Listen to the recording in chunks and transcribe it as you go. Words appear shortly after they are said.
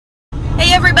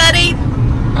Hey everybody!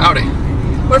 Howdy.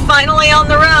 We're finally on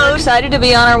the road. We're excited to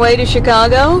be on our way to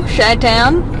Chicago,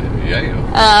 Chi-Town.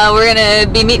 Yeah. We're gonna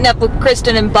be meeting up with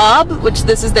Kristin and Bob, which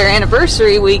this is their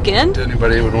anniversary weekend.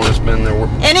 Anybody would want to spend their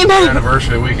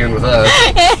anniversary weekend with us.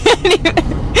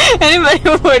 Anybody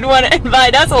would want to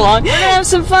invite us along. We're gonna have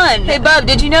some fun. Hey Bob,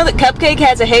 did you know that Cupcake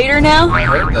has a hater now? I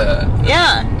heard that.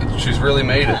 Yeah. She's really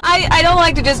made it. I don't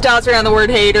like to just toss around the word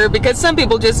hater because some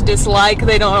people just dislike,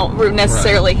 they don't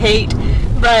necessarily hate.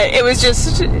 But it was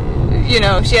just, you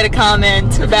know, she had a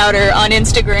comment about her on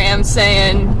Instagram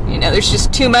saying, you know, there's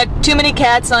just too many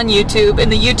cats on YouTube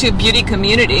and the YouTube beauty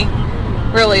community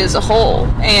really as a whole.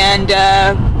 And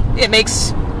it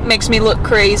makes me look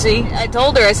crazy. I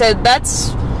told her, I said,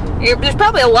 there's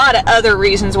probably a lot of other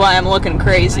reasons why I'm looking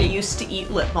crazy. I used to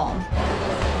eat lip balm.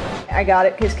 I got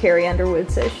it because Carrie Underwood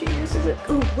says she uses it.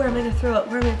 Ooh, where am I going to throw it?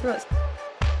 Where am I going to throw it?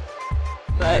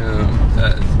 But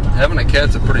having a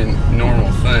cat's a pretty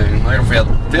normal thing. Like if we had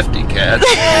 50 cats.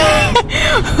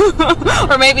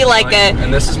 Or maybe like a...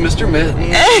 And this is Mr.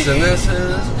 Mittens, and this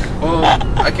is... Well,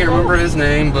 I can't remember his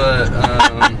name, but...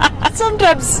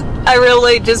 Sometimes I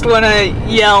really just want to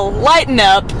yell, lighten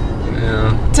up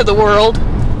to the world.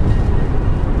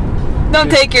 Don't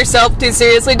take yourself too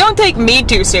seriously. Don't take me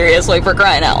too seriously, for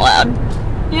crying out loud.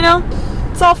 You know?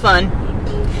 It's all fun.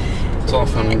 It's all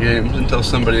fun and games until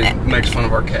somebody makes fun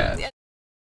of our cat.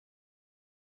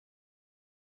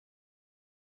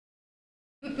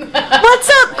 What's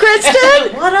up,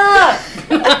 Kristin? What up?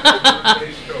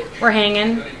 We're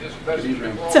hanging.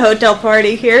 It's a hotel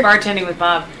party here. Bartending with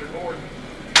Bob.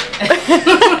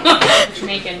 What you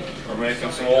making? We're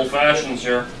making some old fashions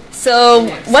here. So,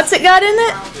 what's it got in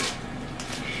it?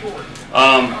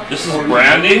 This is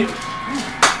brandy,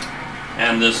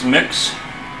 and this mix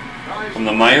from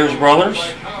the Myers Brothers.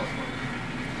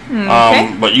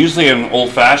 Okay. But usually in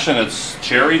old fashioned, it's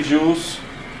cherry juice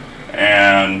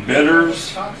and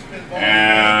bitters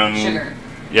and Sugar.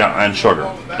 Yeah, and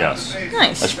sugar. Yes.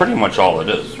 Nice. That's pretty much all it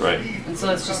is, right? And so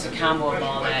it's just a combo of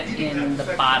all that in the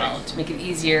bottle to make it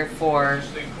easier for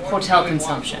hotel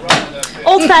consumption.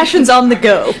 Old fashions on the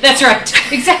go. That's right.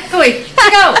 Exactly.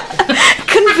 Go.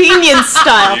 Convenience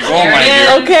style. There you go, my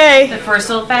dear. Okay. The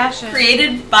first old fashioned.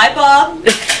 Created by Bob.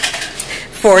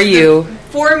 For you.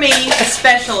 For me,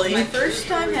 especially. My first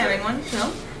time having one,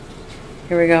 so.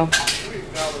 Here we go.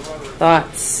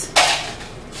 Thoughts.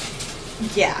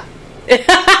 Yeah.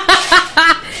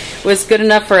 Was good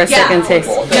enough for a second taste.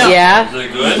 No. Yeah. Is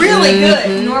it good? Really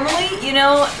good. Normally, you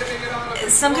know,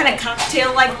 some kind of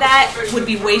cocktail like that would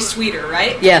be way sweeter,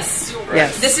 right? Yes.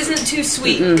 Yes. This isn't too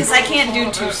sweet, because I can't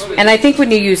do too sweet. And I think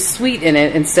when you use sweet in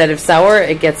it instead of sour,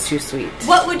 it gets too sweet.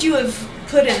 What would you have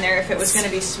put in there if it was going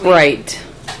to be sweet? Sprite.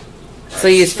 So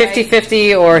you use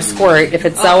 50-50 or Squirt if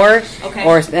it's sour, okay.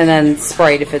 and then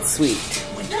Sprite if it's sweet.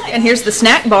 And here's the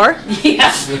snack bar.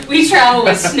 Yeah, we travel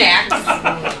with snacks.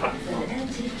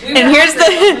 And here's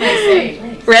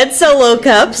the red Solo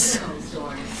cups.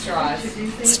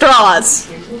 Straws.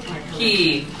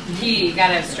 Key,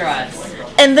 gotta have straws.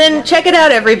 And then check it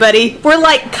out, everybody. We're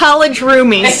like college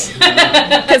roomies.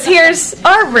 Because here's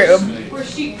our room. We're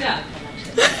sheeped up.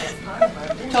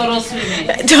 Total sweet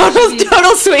man.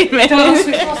 Total sweet man. Total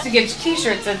sweet. We're supposed to get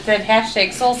t-shirts that said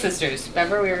hashtag Soul Sisters.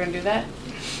 Remember we were gonna do that?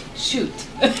 Shoot.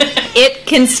 It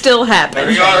can still happen.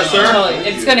 There you are, sir. Totally.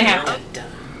 It's gonna happen.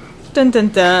 Dun dun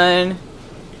dun.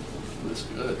 That's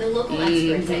good. The local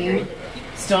experts at your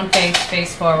Stone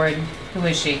face forward. Who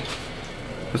is she?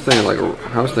 I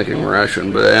was thinking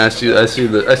Russian, but I see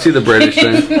the British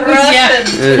thing.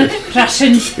 Yeah.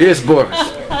 Russian. Yes, boys.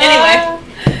 Anyway.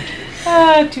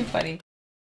 Too funny.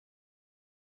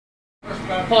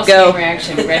 Post-game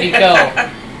reaction. Ready, go.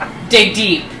 Dig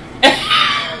deep.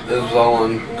 This was all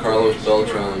on Carlos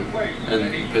Beltran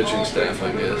and the pitching staff,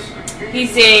 I guess.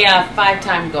 He's a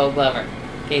 5-time Gold Glover, in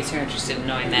case you're interested in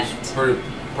knowing that.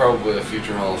 Probably a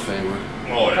future Hall of Famer.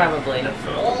 Oh, yeah. Probably.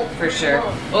 For sure.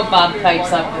 Oh, Bob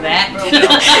pipes up for that.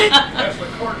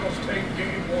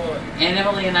 And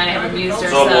Emily and I have amused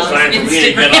ourselves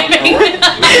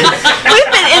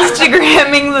We've been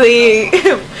Instagramming the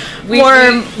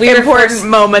important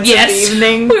moments of the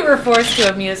evening. We were forced to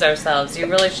amuse ourselves. You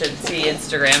really should see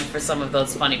Instagram for some of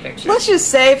those funny pictures. Let's just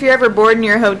say if you're ever bored in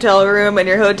your hotel room and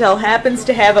your hotel happens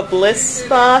to have a bliss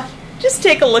spa, just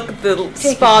take a look at the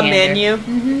spa menu.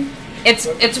 Mm-hmm.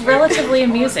 It's relatively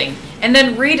amusing. And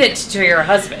then read it to your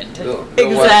husband.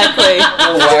 Exactly.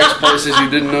 Little wax places you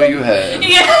didn't know you had.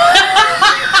 Yeah.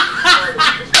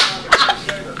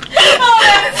 Oh,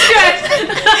 that's good.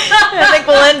 I think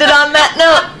we'll end it on that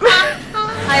note.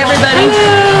 Hi, everybody.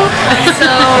 So,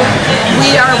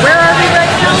 where are we right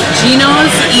now?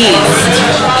 Gino's East.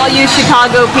 For all you you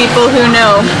Chicago people who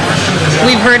know.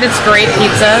 We've heard it's great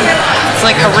pizza. It's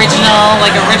like original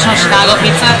Chicago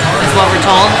pizza is what we're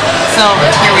told. So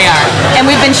here we are. And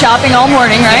we've been shopping all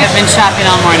morning, right? We have been shopping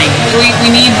all morning. We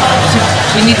need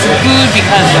some food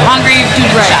because we're hungry due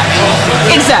to shopping.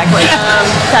 Exactly.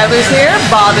 Tyler's here,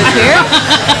 Bob is here,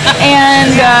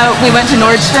 and we went to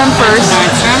Nordstrom first.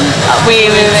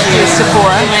 We went to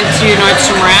Sephora. We went to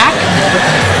Nordstrom Rack.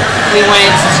 We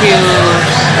went to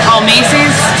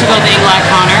Macy's to go to the Inglot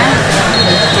counter,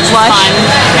 which was fun.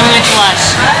 And we went to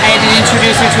Lush. I had to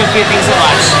introduce her to a few things at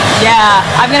Lush. Yeah,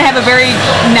 I'm gonna have a very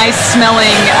nice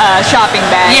smelling shopping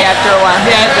bag after a while.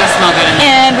 Yeah, it does smell good.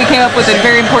 And we came up with a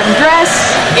very important dress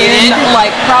in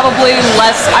like probably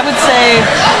less, I would say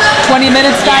 20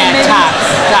 minutes time maybe.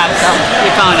 Tops. So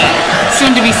we found it.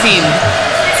 Soon to be seen.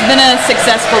 It's been a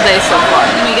successful day so far.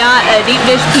 And we got a deep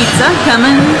dish pizza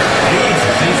coming.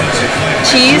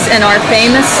 Cheese and our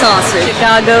famous sausage.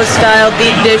 Chicago style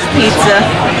deep dish pizza.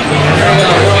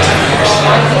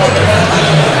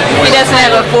 He doesn't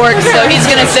have a fork, so he's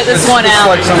gonna sit this one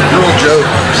out. It's like some cruel joke.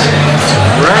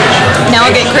 Now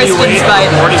I'll get Kristin's bite.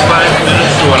 45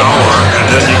 minutes to an hour,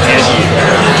 and then you can't eat.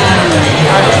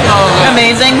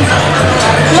 Amazing.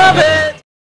 Love it.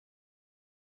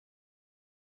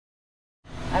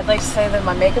 I'd like to say that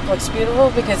my makeup looks beautiful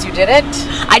because you did it.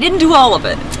 I didn't do all of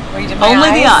it. Well, you did my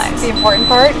Only the eyes. The important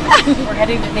part. We're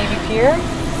heading to Navy Pier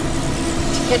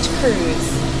to catch a cruise.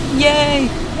 Yay!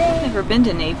 I've never been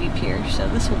to Navy Pier, so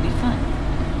this will be fun.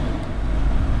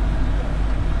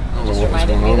 Just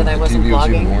reminded me that I wasn't TV was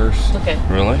even vlogging. worse. Okay.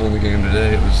 Really? On the game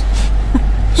today, it was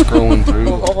scrolling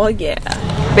through. Oh yeah.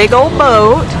 Big old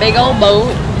boat. Big old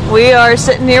boat. We are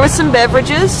sitting here with some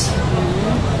beverages.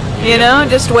 You know,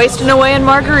 just wasting away in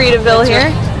Margaritaville here.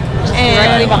 Directly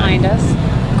And behind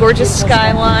us. gorgeous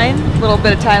skyline. A little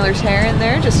bit of Tyler's hair in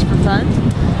there just for fun.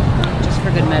 Just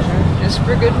for good measure. Just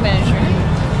for good measure.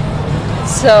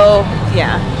 So,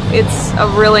 yeah, it's a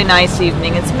really nice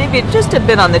evening. It's maybe just a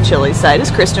bit on the chilly side,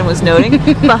 as Kristin was noting.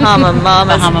 Bahama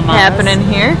Mama's happening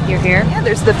here. You're here. Yeah,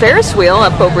 there's the Ferris wheel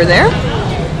up over there.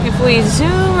 If we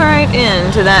zoom right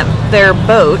into their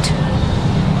boat,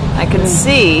 I can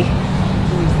see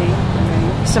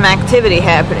some activity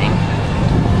happening.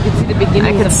 You can see the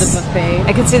beginnings of the buffet.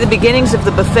 I can see the beginnings of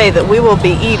the buffet that we will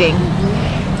be eating.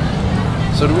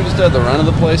 So do we just have the run of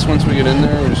the place once we get in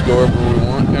there? We just go wherever we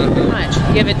want, kind of thing? Pretty much.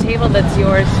 You have a table that's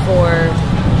yours for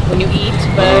when you eat,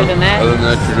 but other than that,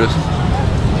 you're just.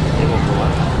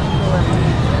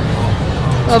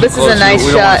 Oh, this is a close, nice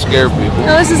we don't want shot. to scare people.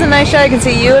 No, this is a nice shot. I can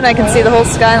see you and I can see the whole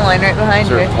skyline right behind Is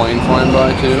there you. a plane flying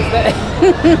by too?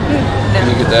 Can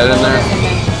you get that in there?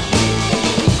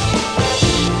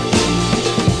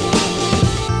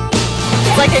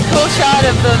 It's like a cool shot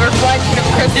of the reflection of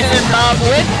Kristin and Bob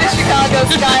with the Chicago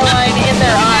skyline in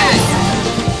their eyes.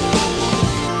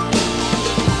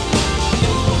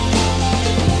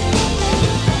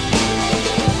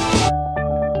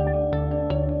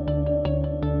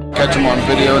 Catch them on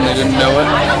video and they didn't know it.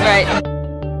 Right.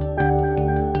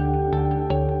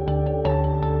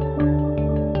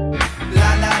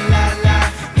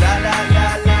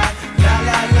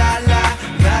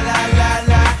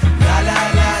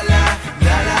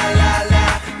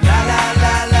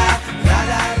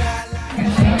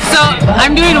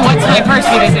 I'm doing a What's My Purse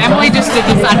because Emily just did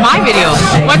this on my video.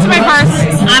 What's my purse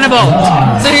on a boat?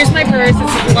 So here's my purse.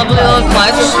 It's a lovely little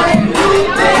clutch.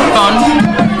 Phone.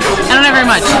 I don't have very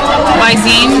much.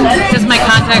 Visine, because my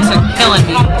contacts are killing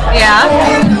me. Yeah.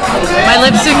 My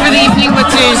lipstick for the evening,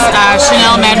 which is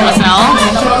Chanel Mademoiselle.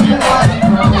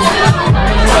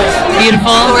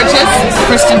 Beautiful. Gorgeous.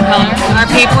 Kristin color. Our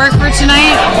paperwork for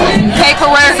tonight.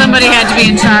 Paperwork. Somebody had to be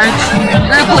in charge.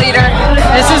 Group leader.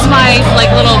 This is my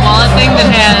little wallet thing that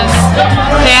has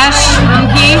cash, room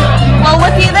key, Well,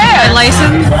 looky there. and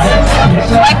license.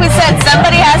 Like we said,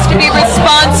 somebody has to be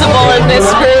responsible in this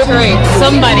group.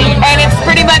 Somebody. And it's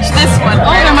pretty much this one.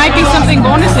 Oh, there might be something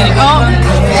bonus in it. Oh,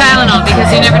 Tylenol,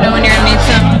 because you never know when you're gonna need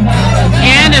some.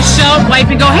 And a shelf wipe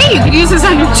and go, hey, you could use this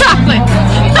on your chocolate.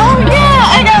 Oh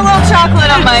yeah, I got a little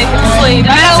chocolate on my sleeve.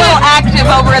 I got a little active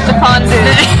over at the fondue.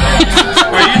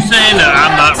 Are you saying that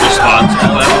I'm not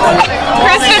responsible then?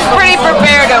 Kristin's pretty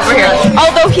prepared over here.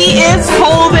 Although he is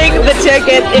holding the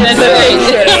ticket in the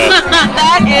picture.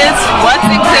 That is what's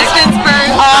in Kristin's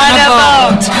purse on a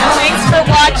boat. Thanks for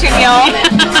watching, y'all.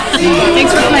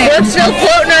 Thanks for playing. We're still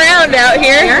floating around out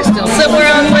here,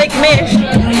 somewhere on Lake Mish.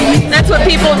 That's what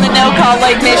people in the know call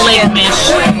Lake Michigan. Lake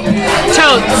Mish.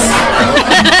 Totes.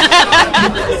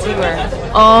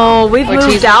 Oh, we've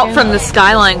moved out from the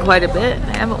skyline quite a bit,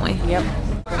 haven't we? Yep.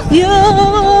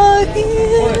 You're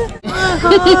here.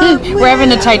 We're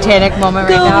having a Titanic moment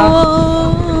right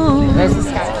now. There's the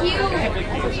sky.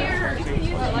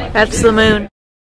 That's the moon.